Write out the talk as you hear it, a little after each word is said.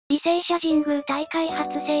履正社神宮大会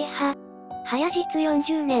初制覇。早実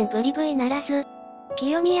40年ぶりＶならず。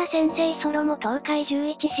清宮先制ソロも東海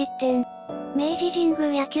11失点。明治神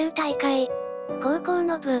宮野球大会。高校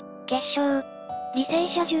の部、決勝。履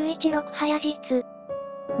正社11-6早実。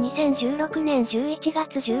2016年11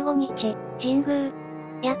月15日、神宮。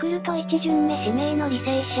ヤクルト1巡目指名の履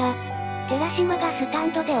正社。寺島がスタ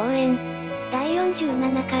ンドで応援。第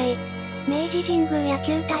47回。明治神宮野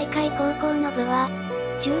球大会高校の部は、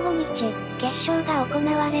15日、決勝が行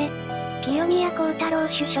われ、清宮幸太郎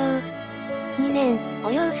主将。2年、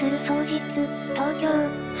を擁する双日、東京、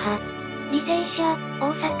は、履正社、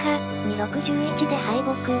大阪、に61で敗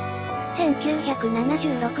北。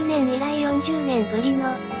1976年以来40年ぶり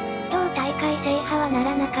の、同大会制覇はな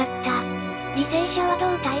らなかった。履正社は同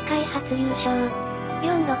大会初優勝。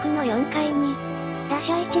4-6の4回に、打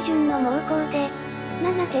者一巡の猛攻で、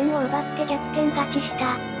7点を奪って逆転勝ちし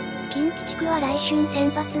た。近畿地区は来春セ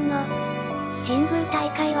ンバツの神宮大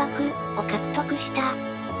会枠を獲得した。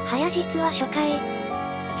早実は初回、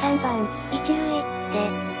3番、一塁で、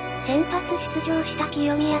先発出場した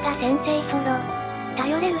清宮が先制ソロ、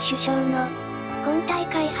頼れる主将の、今大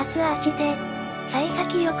会初アーチで、幸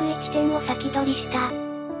先よく1点を先取りした。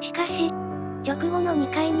しかし、直後の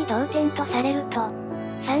2回に同点とされると、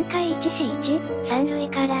3回1-1、三塁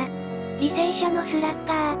から、履正社のスラッ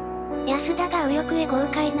ガー、安田が右翼へ豪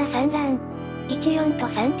快な3ラン、1-4と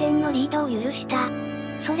3点のリードを許した。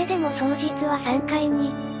それでも双日は3回に、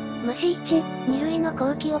無視1、2塁の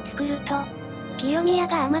好機を作ると、清宮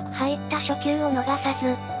が甘く入った初球を逃さ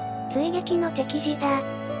ず、追撃の敵地だ。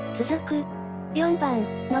続く、4番、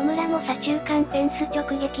野村も左中間フェンス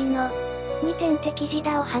直撃の、2点敵地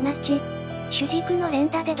打を放ち、主軸の連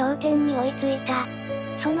打で同点に追いついた。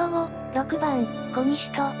その後、6番、小西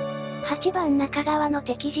と、8番中川の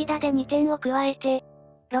敵地打で2点を加えて、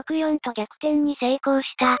6-4と逆転に成功し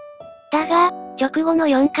た。だが、直後の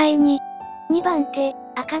4回に、2番手、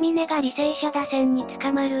赤嶺が履正社打線に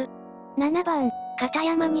捕まる。7番、片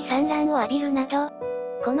山に3ランを浴びるなど、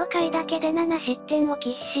この回だけで7失点を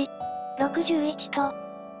喫し、61と、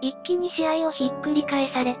一気に試合をひっくり返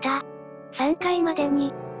された。3回まで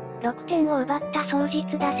に、6点を奪った双日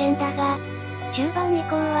打線だが、中盤以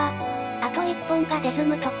降は、あと1本が出ず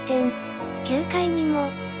無得点。9回にも、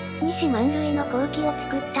西満塁の好機を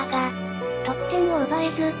作ったが、得点を奪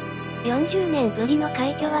えず、40年ぶりの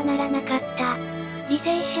快挙はならなかった。履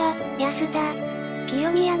正社、安田、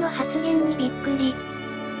清宮の発言にびっくり。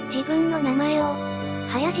自分の名前を、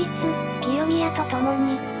早実、清宮と共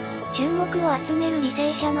に、注目を集める履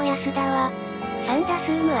正社の安田は、3打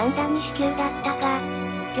数無安打2四球だったが、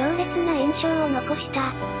強烈な印象を残し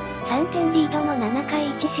た。3点リードの7回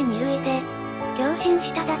1死2塁で、強振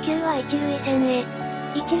した打球は一塁線へ、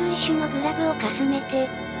一塁手のグラブをかすめて、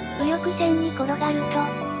右翼線に転がると、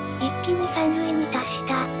一気に三塁に達し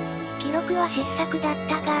た。記録は失策だっ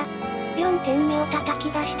たが、4点目を叩き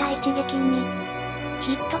出した一撃に、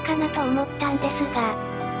ヒットかなと思ったんですが、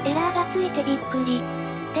エラーがついてびっくり。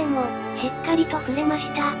でも、しっかりと振れまし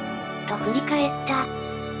た。と振り返った。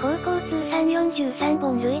高校通算43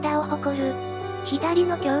本塁打を誇る、左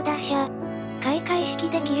の強打者。開会式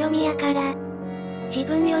で清宮から、自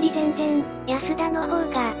分より全然、安田の方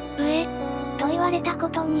が、上、と言われたこ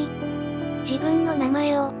とに、自分の名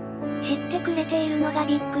前を、知ってくれているのが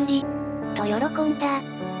びっくり、と喜んだ。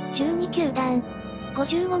12球団、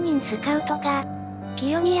55人スカウトが、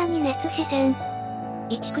清宮に熱視線。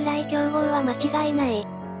1くらい競合は間違いない。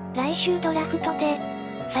来週ドラフトで、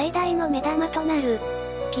最大の目玉となる、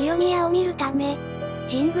清宮を見るため、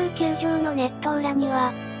神宮球場のネット裏に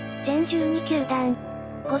は、全12球団、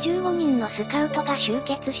55人のスカウトが集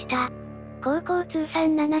結した。高校通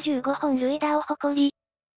算75本塁打を誇り、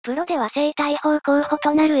プロでは正大砲候補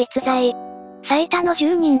となる逸材。最多の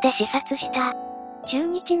10人で視察した。中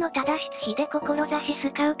日の忠筆秀志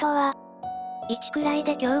スカウトは、1くらい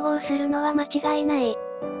で競合するのは間違いない。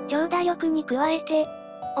長打力に加えて、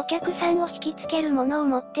お客さんを引きつけるものを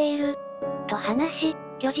持っている、と話し、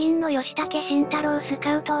巨人の吉武慎太郎ス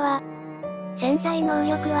カウトは、潜在能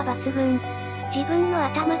力は抜群。自分の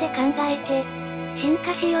頭で考えて、進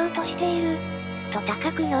化しようとしている、と高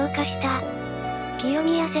く評価した。清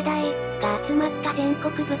宮世代が集まった全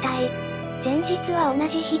国舞台。前日は同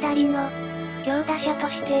じ左の強打者と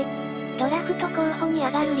して、ドラフト候補に上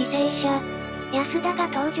がる履正社、安田が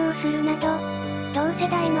登場するなど、同世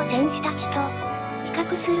代の選手たちと、比較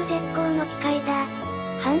する絶好の機会だ。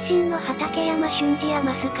阪神の畠山俊二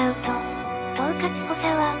山スカウト。統括補佐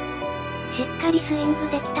は、しっかりスイング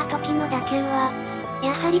できた時の打球は、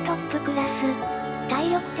やはりトップクラス。体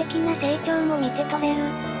力的な成長も見て取れる、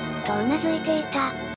と頷いていた。